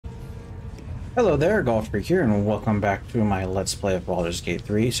Hello there, Golf Freak here, and welcome back to my Let's Play of Baldur's Gate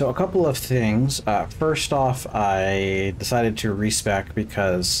 3. So a couple of things. First off, I decided to respec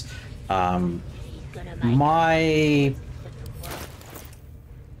because I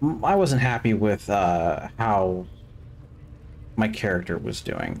wasn't happy with how my character was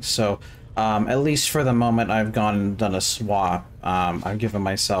doing. So at least for the moment, I've gone and done a swap. I've given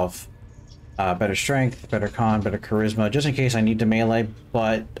myself better strength, better con, better charisma, just in case I need to melee,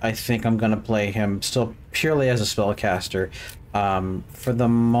 but I think I'm going to play him still purely as a spellcaster. For the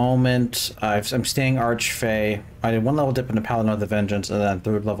moment, I'm staying Archfey. I did one level dip into Paladin of the Vengeance, and then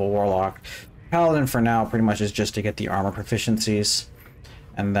third level Warlock. Paladin for now pretty much is just to get the armor proficiencies,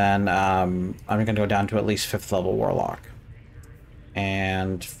 and then I'm going to go down to at least 5th level Warlock.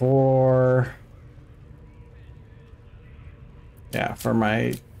 And for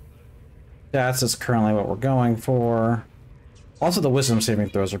my stats is currently what we're going for. Also, the wisdom saving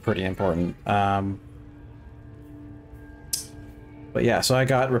throws are pretty important. But yeah, so I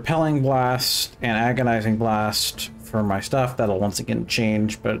got Repelling Blast and Agonizing Blast for my stuff. That'll once again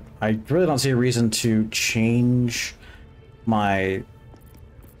change, but I really don't see a reason to change my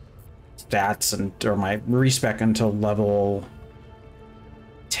stats or my respec until level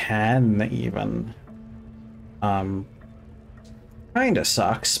 10 even. Kinda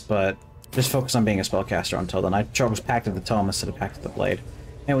sucks, but just focus on being a spellcaster until then. I chose Pact of the Tome instead of Pact of the Blade.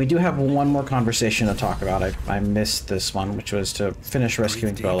 And we do have one more conversation to talk about. I missed this one, which was to finish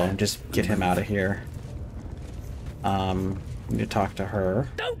rescuing Bolo and just get him out of here. Need to talk to her.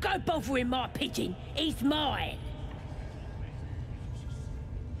 Don't go bothering my pigeon. He's mine.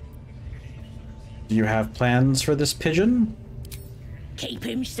 Do you have plans for this pigeon? Keep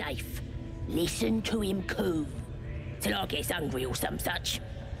him safe. Listen to him coo. Till I get hungry or some such.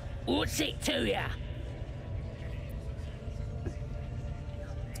 What's it to ya?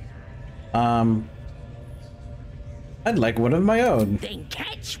 I'd like one of my own. Then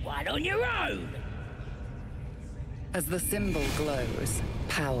catch one on your own. As the symbol glows,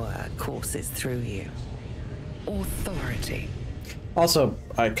 power courses through you. Authority. Also,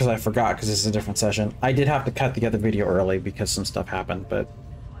 because I forgot, because this is a different session, I did have to cut the other video early because some stuff happened, but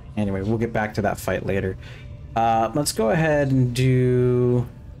anyway, we'll get back to that fight later. Let's go ahead and do...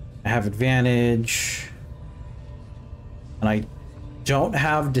 I have advantage, and I don't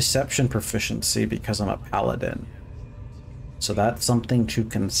have deception proficiency because I'm a paladin, so that's something to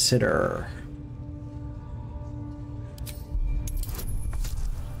consider.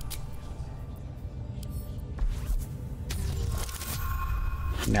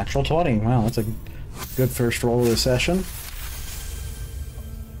 Natural 20. Wow, that's a good first roll of the session.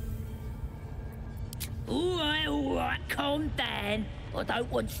 All right, calm down. I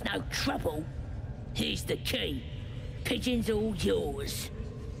don't want no trouble. Here's the key. Pigeon's all yours.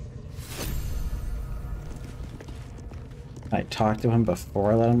 Can I talk to him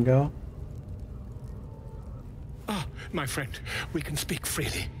before I let him go? Ah, my friend, we can speak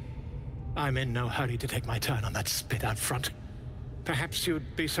freely. I'm in no hurry to take my turn on that spit out front. Perhaps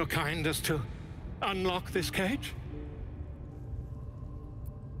you'd be so kind as to unlock this cage?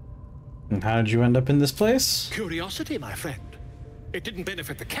 And how did you end up in this place? Curiosity, my friend. It didn't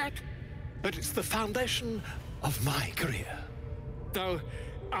benefit the cat, but it's the foundation of my career. Though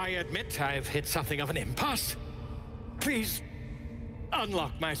I admit I've hit something of an impasse. Please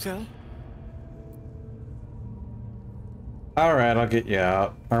unlock my cell. Alright, I'll get you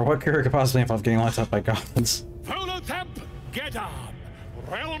out. Or what career could possibly involve getting locked up by goblins? Volotep, get on!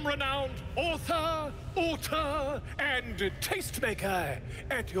 Realm-renowned author, and tastemaker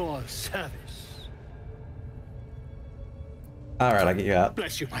at your service. Alright, I'll get you out.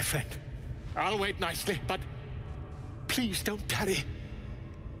 Bless you, my friend. I'll wait nicely, but please don't tarry.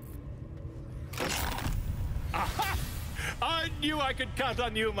 Aha! I knew I could count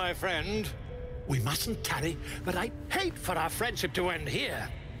on you, my friend. We mustn't tarry, but I'd hate for our friendship to end here.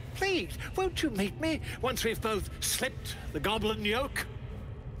 Please, won't you meet me once we've both slipped the goblin yoke?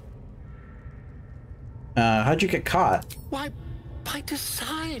 How'd you get caught? Why, by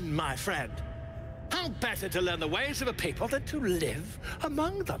design, my friend. How better to learn the ways of a people than to live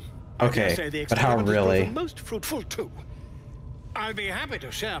among them? Okay, but how really? Most fruitful too. I'll be happy to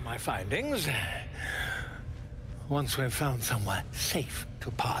share my findings once we've found somewhere safe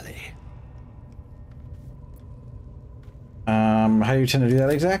to parley. How do you tend to do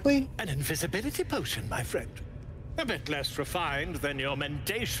that exactly? An invisibility potion, my friend. A bit less refined than your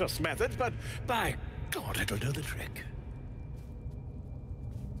mendacious methods, but by God, it'll do the trick.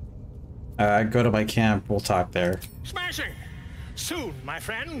 Go to my camp, we'll talk there. Smashing! Soon, my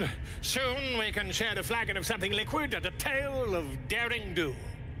friend. Soon we can share a flagon of something liquid and a tale of daring do.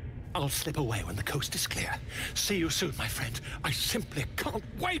 I'll slip away when the coast is clear. See you soon, my friend. I simply can't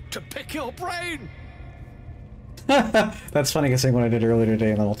wait to pick your brain! That's funny considering what I did earlier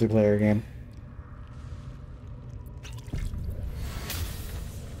today in the multiplayer game.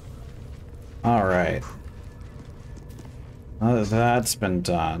 Alright. Now that that's been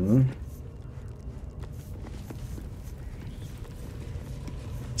done.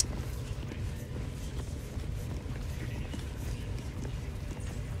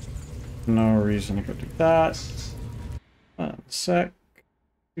 No reason to go do that. One sec.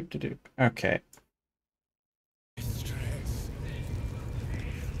 Doop-de-doop. Okay.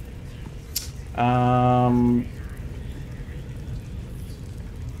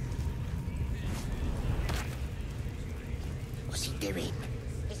 What's he doing?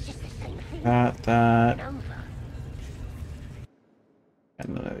 It's just the same thing. That.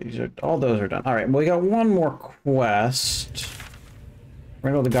 And these are all those are done. All right, well, we got one more quest. We're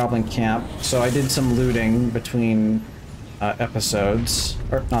gonna go to the Goblin Camp. So I did some looting between episodes,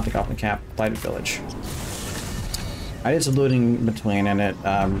 or not the Goblin Camp, Blighted Village. I did some looting between, and it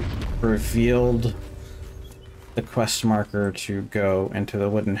revealed the quest marker to go into the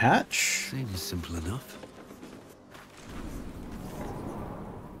wooden hatch. Seems simple enough.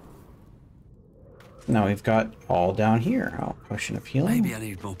 Now we've got all down here. Oh, potion of healing. Maybe I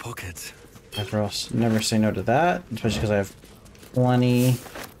need more pockets. Never say no to that, especially because I have plenty.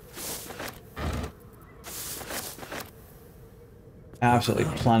 Absolutely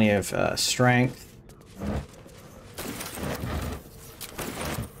plenty of strength.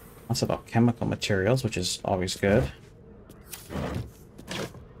 Lots about chemical materials, which is always good.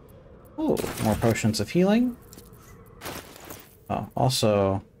 Oh, more potions of healing. Oh,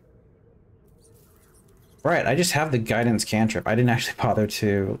 also... Right, I just have the guidance cantrip. I didn't actually bother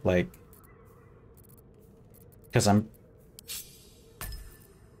to, like... Because I'm...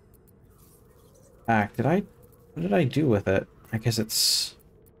 What did I do with it? I guess it's...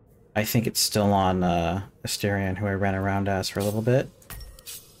 I think it's still on Asterion, who I ran around as for a little bit.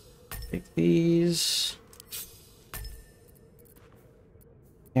 Take these.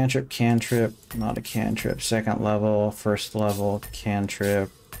 Cantrip, not a cantrip. Second level, first level, cantrip,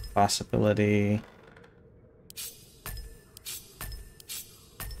 possibility.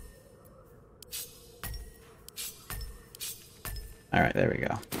 Alright, there we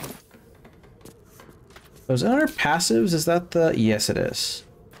go. Those other passives, is that the... Yes, it is.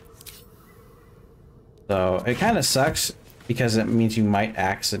 So, it kind of sucks because it means you might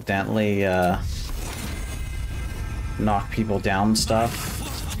accidentally knock people down stuff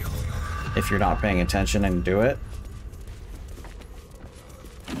if you're not paying attention and do it.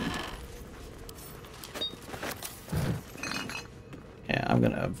 Yeah, I'm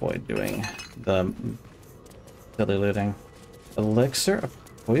gonna avoid doing the silly looting. Elixir of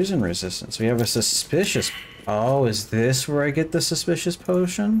poison resistance. We have a suspicious... Oh, is this where I get the suspicious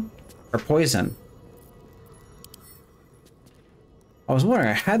potion? Or poison? I was wondering,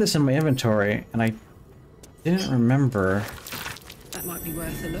 I had this in my inventory, and I didn't remember. That might be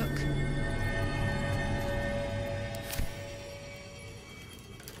worth a look.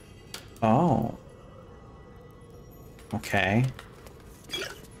 Oh. Okay.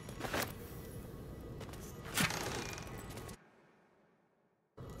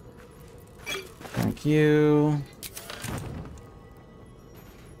 Thank you.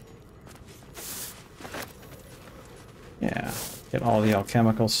 Yeah, get all the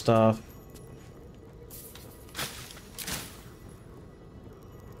alchemical stuff.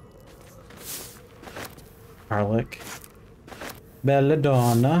 Karlach.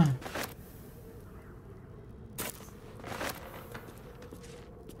 Belladonna.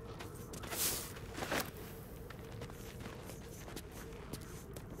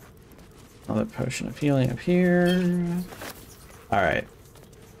 Another potion of healing up here. Alright.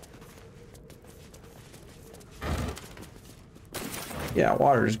 Yeah,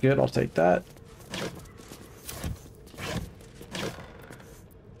 water is good. I'll take that.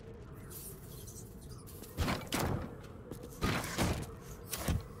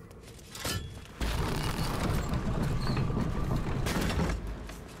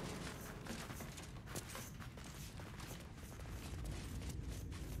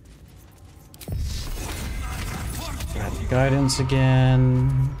 Guidance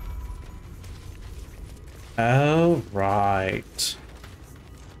again. Oh, right.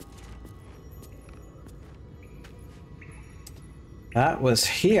 That was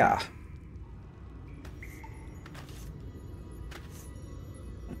here.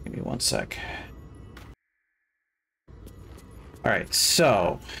 Give me one sec. All right,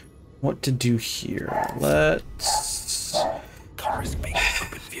 so what to do here? Let's... Car is being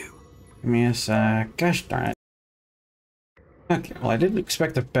open view. Give me a sec. Gosh darn it. Okay, well I didn't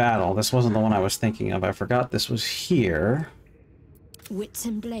expect a battle. This wasn't the one I was thinking of. I forgot this was here. Wits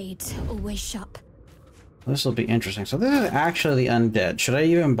and blades, always sharp. This will be interesting. So this is actually the undead. Should I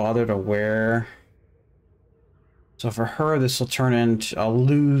even bother to wear... So for her, this will turn into... I'll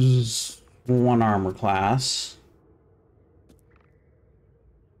lose 1 armor class.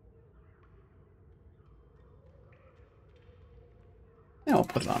 Yeah, I'll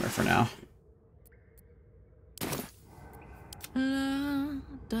put it on her for now.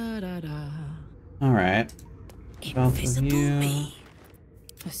 Alright. Invisible me.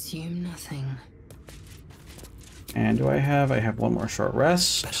 Assume nothing. And do I have 1 more short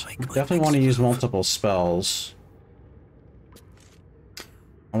rest. Definitely want to use multiple spells.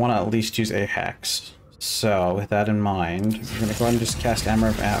 I want to at least use a hex. So, with that in mind, I'm going to go ahead and just cast Hammer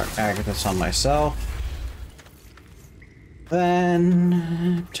of Agathis on myself.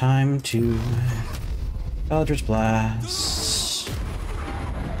 Then, time to Eldritch Blast.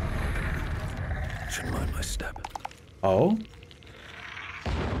 Shouldn't mind my step. Oh?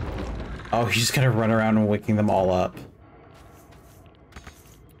 Oh, he's gonna run around and waking them all up.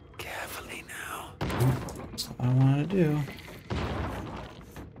 Carefully now. That's not what I want to do.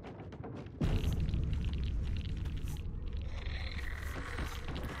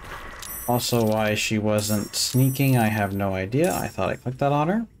 Also, why she wasn't sneaking, I have no idea. I thought I clicked that on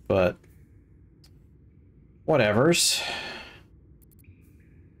her, but whatevers.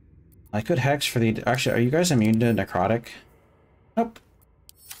 I could hex for the... Actually, are you guys immune to necrotic? Nope.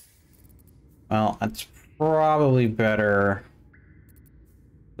 Well, it's probably better...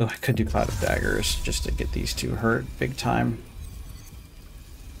 Oh, I could do Cloud of Daggers just to get these two hurt big time.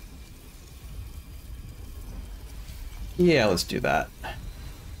 Yeah, let's do that.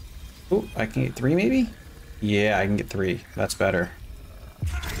 Oh, I can get 3 maybe? Yeah, I can get 3. That's better.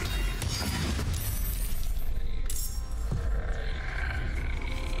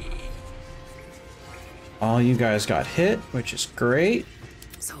 All you guys got hit, which is great.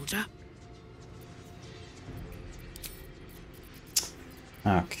 Soldier.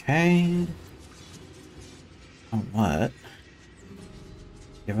 Okay. Oh, what?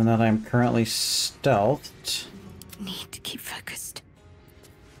 Given that I'm currently stealthed... Need to keep focused.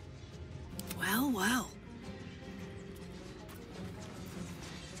 Well, well.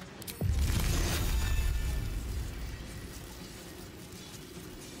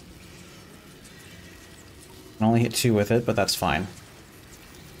 I can only hit 2 with it, but that's fine.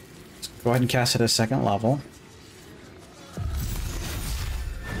 Let's go ahead and cast it at 2nd level.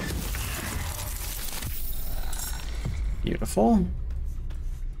 Beautiful.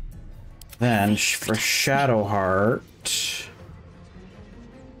 Then for Shadowheart,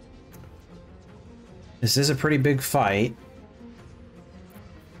 this is a pretty big fight.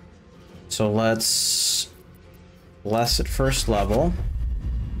 So let's bless at 1st level.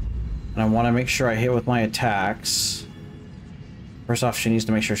 And I want to make sure I hit with my attacks. First off, she needs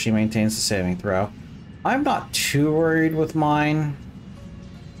to make sure she maintains the saving throw. I'm not too worried with mine.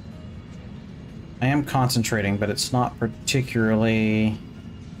 I am concentrating, but it's not particularly...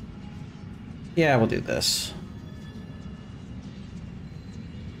 Yeah, we'll do this.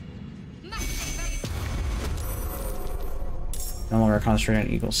 No longer concentrating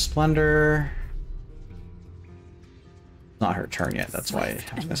on Eagle's Splendor. Not her turn yet, that's why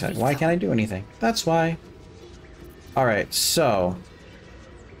I was gonna say, why can't I do anything? That's why. Alright, so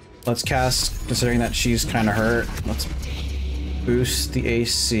let's cast, considering that she's kind of hurt, let's boost the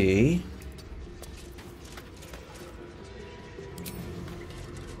AC.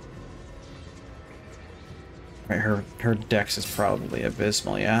 Right, her dex is probably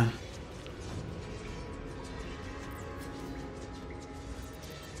abysmal, yeah.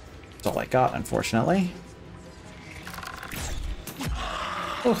 That's all I got, unfortunately.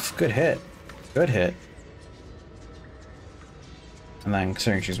 Oof, good hit. Good hit. And then,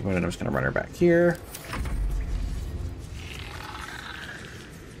 considering she's wounded, I'm just gonna run her back here.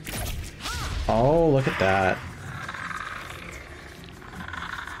 Oh, look at that.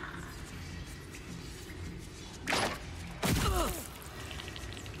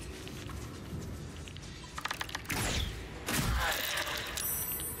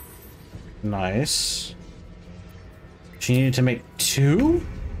 Nice. She needed to make 2?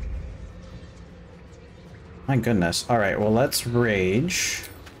 My goodness. Alright, well, let's rage.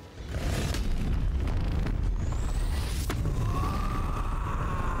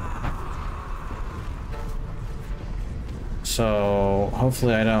 So,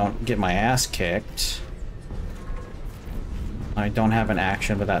 hopefully I don't get my ass kicked. I don't have an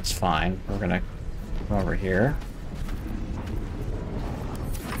action, but that's fine. We're gonna come over here.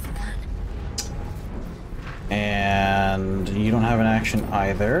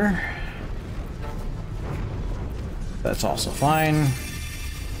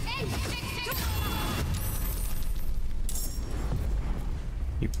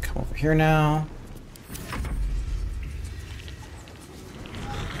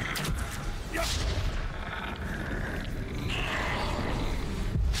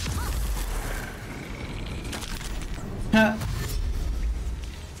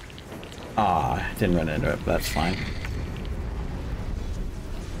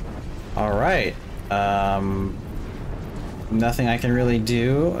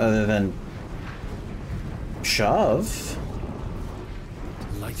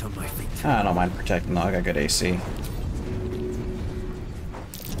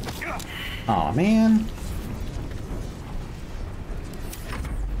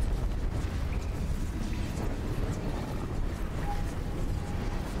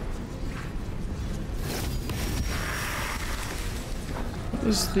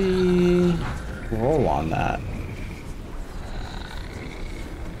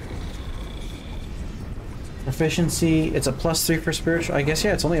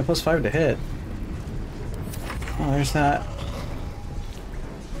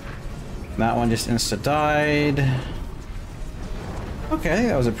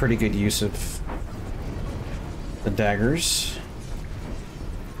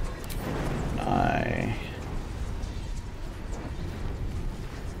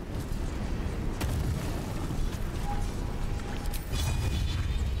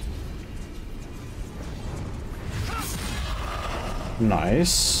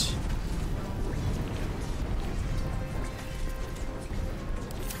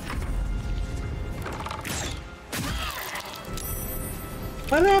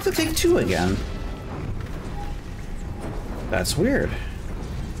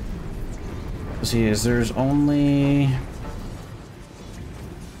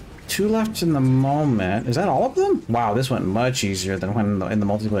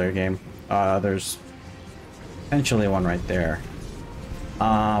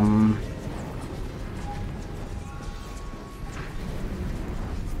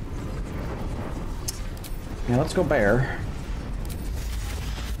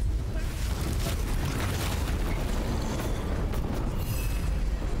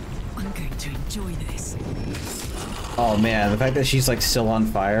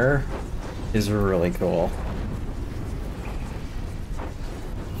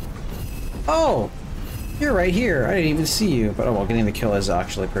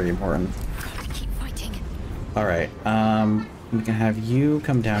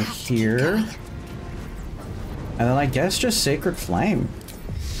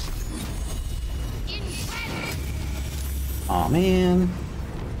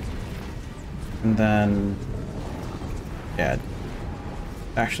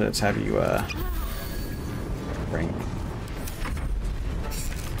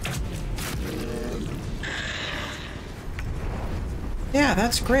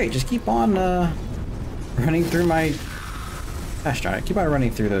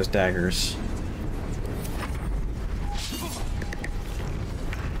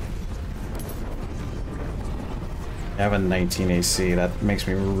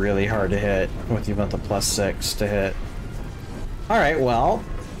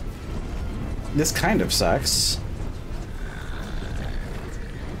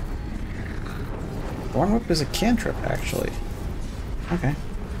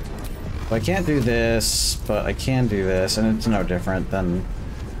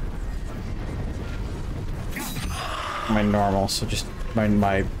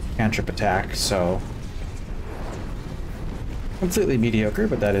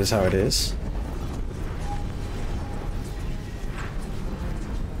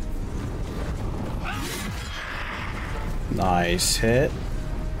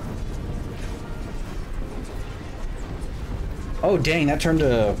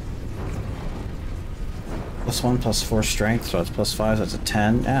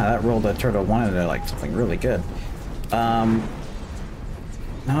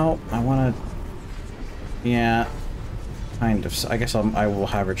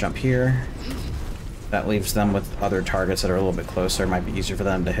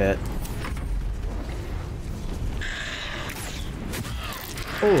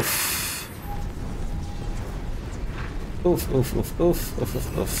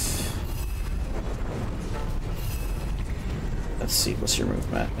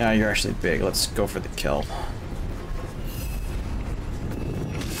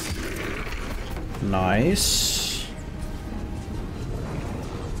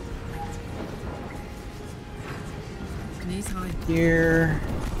 Knees high. Here.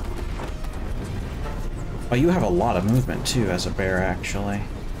 Oh, you have a lot of movement too as a bear, actually.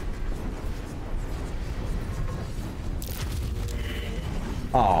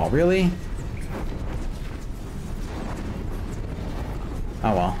 Oh, really?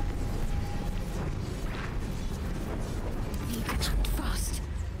 Oh well. Fast.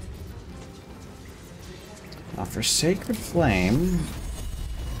 Now for Sacred Flame.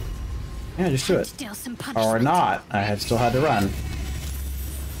 Yeah, just do it. Deal some Or punishment. not. I had still had to run.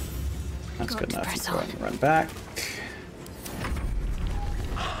 That's Got good to enough. press Go ahead on. and run back.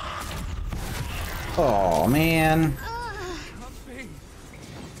 Oh man.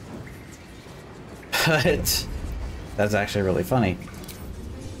 But that's actually really funny.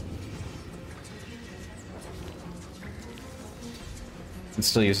 And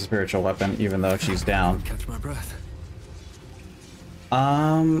still use a spiritual weapon even though she's down. Catch my breath.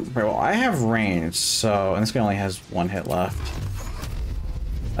 Right, well, I have range, so, and this guy only has one hit left.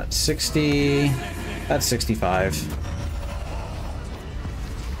 That's 60. That's 65.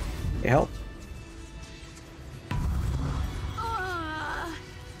 Okay, help.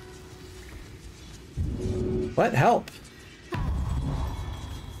 What? Help?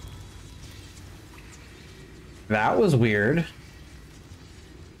 That was weird.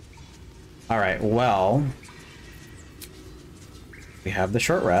 Alright, well... we have the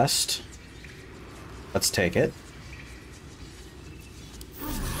short rest. Let's take it. I'll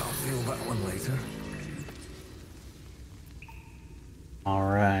feel that one later.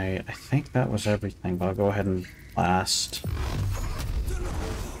 Alright, I think that was everything, but I'll go ahead and blast.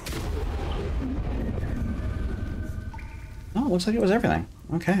 Oh, it looks like it was everything.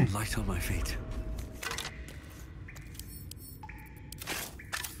 Okay. Light on my feet.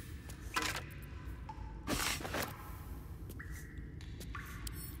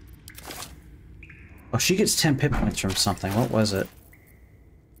 Oh, she gets 10 pit points from something. What was it?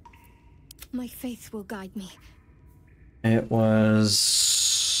 My faith will guide me. It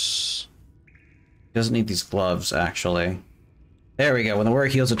was... doesn't need these gloves, actually. There we go. When the warrior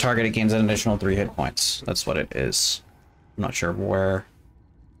heals a target, it gains an additional 3 hit points. That's what it is. I'm not sure where.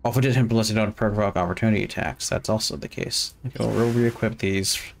 Oh, if it did him ballistic, don't provoke opportunity attacks. That's also the case. Okay, we'll re-equip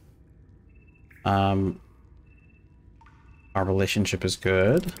these. Our relationship is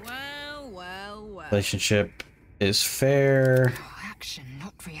good. Well. Relationship is fair. Action,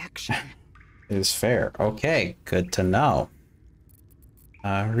 not reaction. Is fair. Okay, good to know.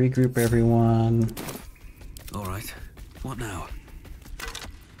 Regroup everyone. All right. What now?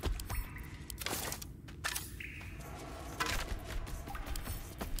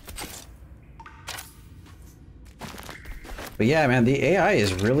 But yeah, man, the AI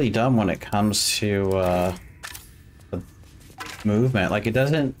is really dumb when it comes to the movement. Like, it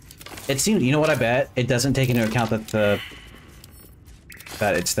doesn't... it seems... you know what I bet? It doesn't take into account that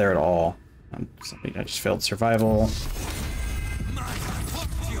that it's there at all. I just failed survival.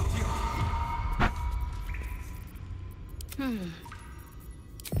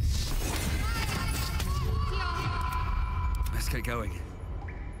 Let's get going.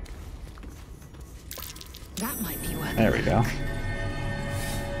 That might be worth There we go.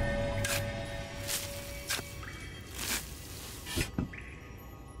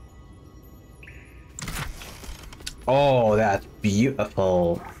 Oh, that's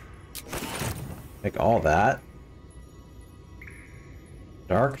beautiful. Like all that.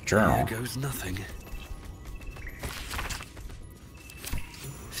 Dark Journal. There goes nothing.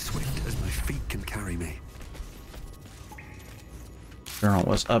 Swift as my feet can carry me. Journal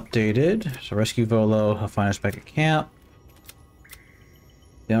was updated. So rescue Volo, he'll find us back at camp.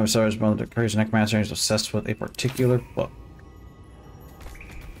 The Sorcerer's one that carries necromancer is obsessed with a particular book.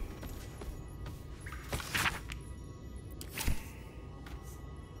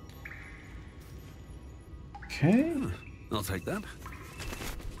 Okay. I'll take that.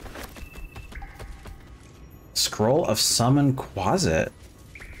 Scroll of Summon Quasit.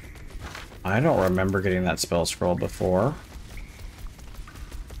 I don't remember getting that spell scroll before.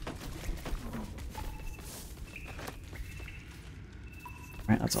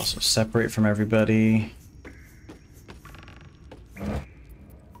 Alright, let's also separate from everybody.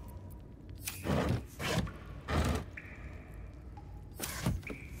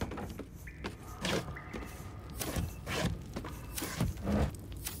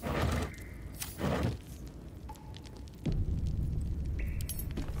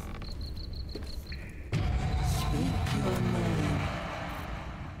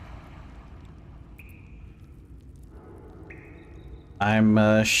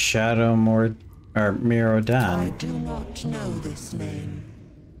 I'm Shadow Mirodan. I do not know this name.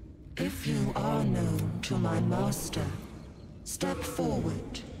 If you are known to my master, Step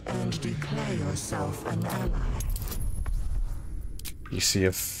forward and declare yourself an ally. DC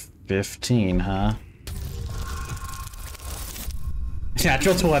of 15, huh?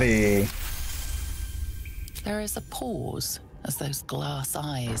 Natural 20. There is a pause as those glass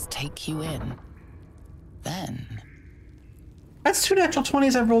eyes take you in. Then... That's 2 natural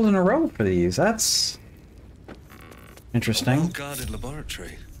 20s I've rolled in a row for these. That's... interesting. A well-guarded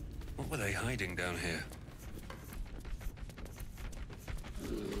laboratory. What were they hiding down here?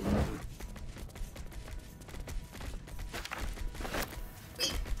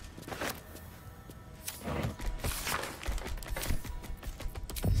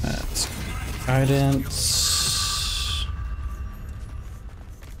 That's guidance.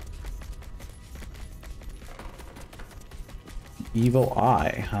 Evil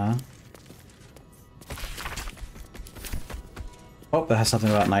eye, huh? Oh, that has something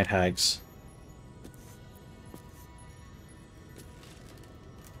about night hags.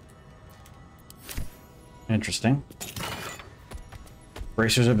 Interesting.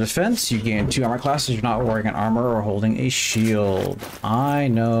 Bracers of defense. You gain 2 armor classes. You're not wearing an armor or holding a shield. I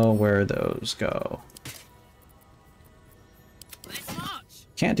know where those go.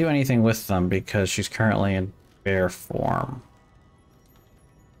 Can't do anything with them because she's currently in bear form.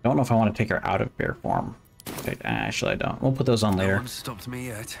 Don't know if I want to take her out of bear form. Okay, actually, I don't. We'll put those on later. No one stopped me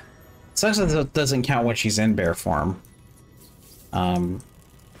yet. Sucks that it doesn't count when she's in bear form.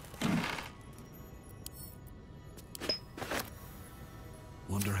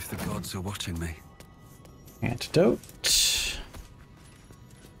 Wonder if the gods are watching me. Antidote.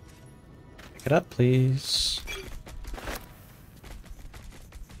 Pick it up, please.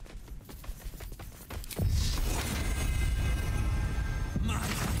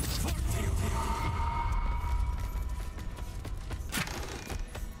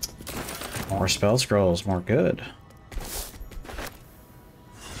 More spell scrolls, more good.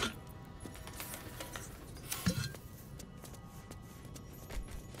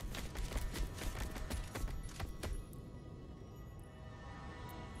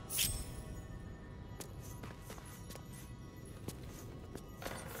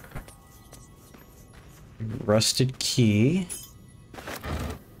 Rusted key.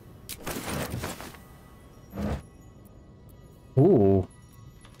 Ooh.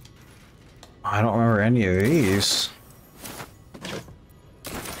 I don't remember any of these.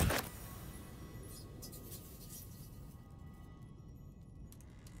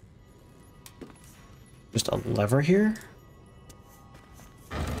 Just a lever here?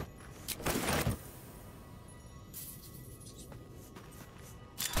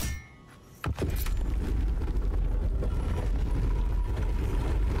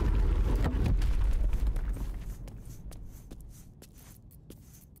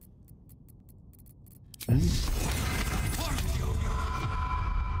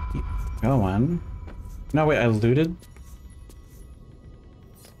 Go on. No, wait, I looted?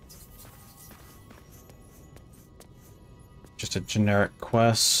 Just a generic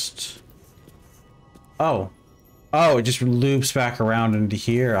quest. Oh. Oh, it just loops back around into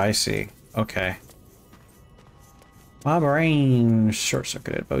here. I see. Okay. Barbarian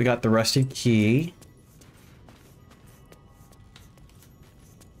short-circuited, but we got the rusted key.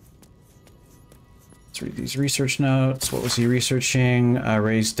 Let's read these research notes. What was he researching?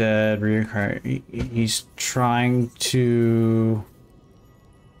 Raised dead, reincarnate. He's trying to...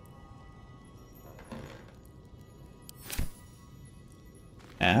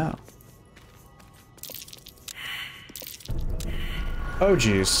 Oh. Oh,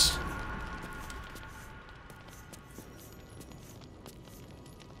 jeez.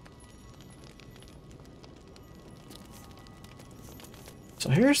 So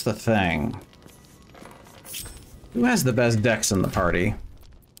here's the thing. Who has the best decks in the party?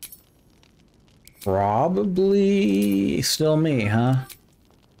 Probably still me, huh?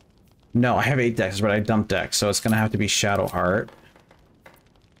 No, I have 8 decks, but I dumped decks, so it's gonna have to be Shadowheart.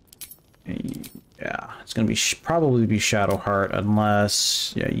 Yeah, it's gonna be probably be Shadowheart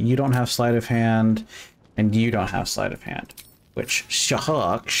unless you don't have sleight of hand, and you don't have sleight of hand, which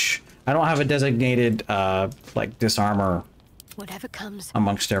shucks. I don't have a designated like disarmor Whatever comes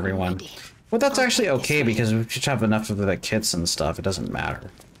amongst everyone. Well, that's actually okay because we should have enough of the kits and stuff. It doesn't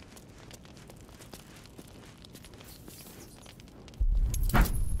matter.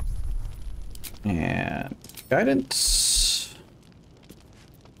 And guidance.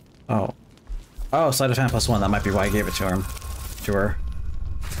 Oh. Oh, sleight of hand +1. That might be why I gave it to him. To her.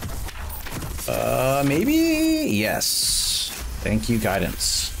 Maybe? Yes. Thank you,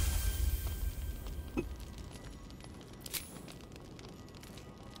 guidance.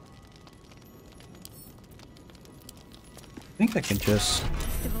 think I can just...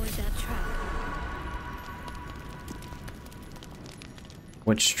 Avoid that trap.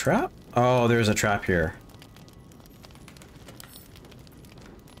 Which trap? Oh, there's a trap here.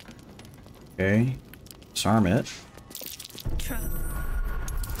 Okay. Disarm it. Trap.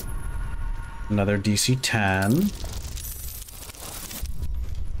 Another DC 10.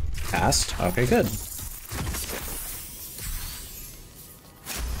 Passed. Okay, good.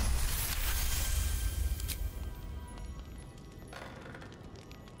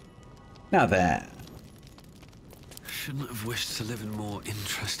 Now then. Shouldn't have wished to live in more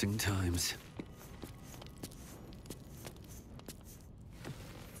interesting times.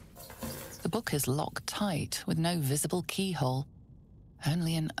 The book is locked tight with no visible keyhole,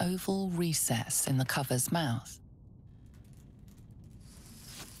 only an oval recess in the cover's mouth.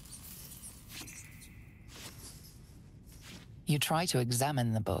 You try to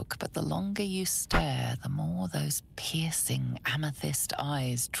examine the book, but the longer you stare, the more those piercing amethyst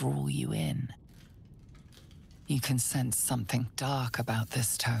eyes draw you in. You can sense something dark about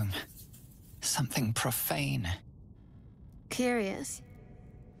this tome. Something profane. Curious.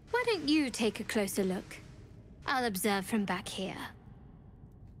 Why don't you take a closer look? I'll observe from back here.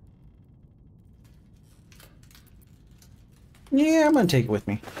 Yeah, I'm gonna take it with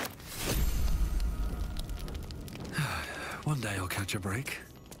me. One day I'll catch a break.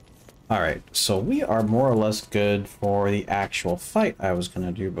 Alright, so we are more or less good for the actual fight I was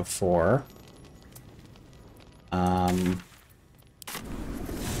gonna do before. And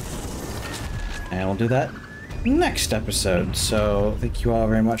we'll do that next episode. So thank you all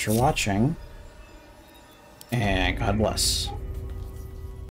very much for watching, and God bless.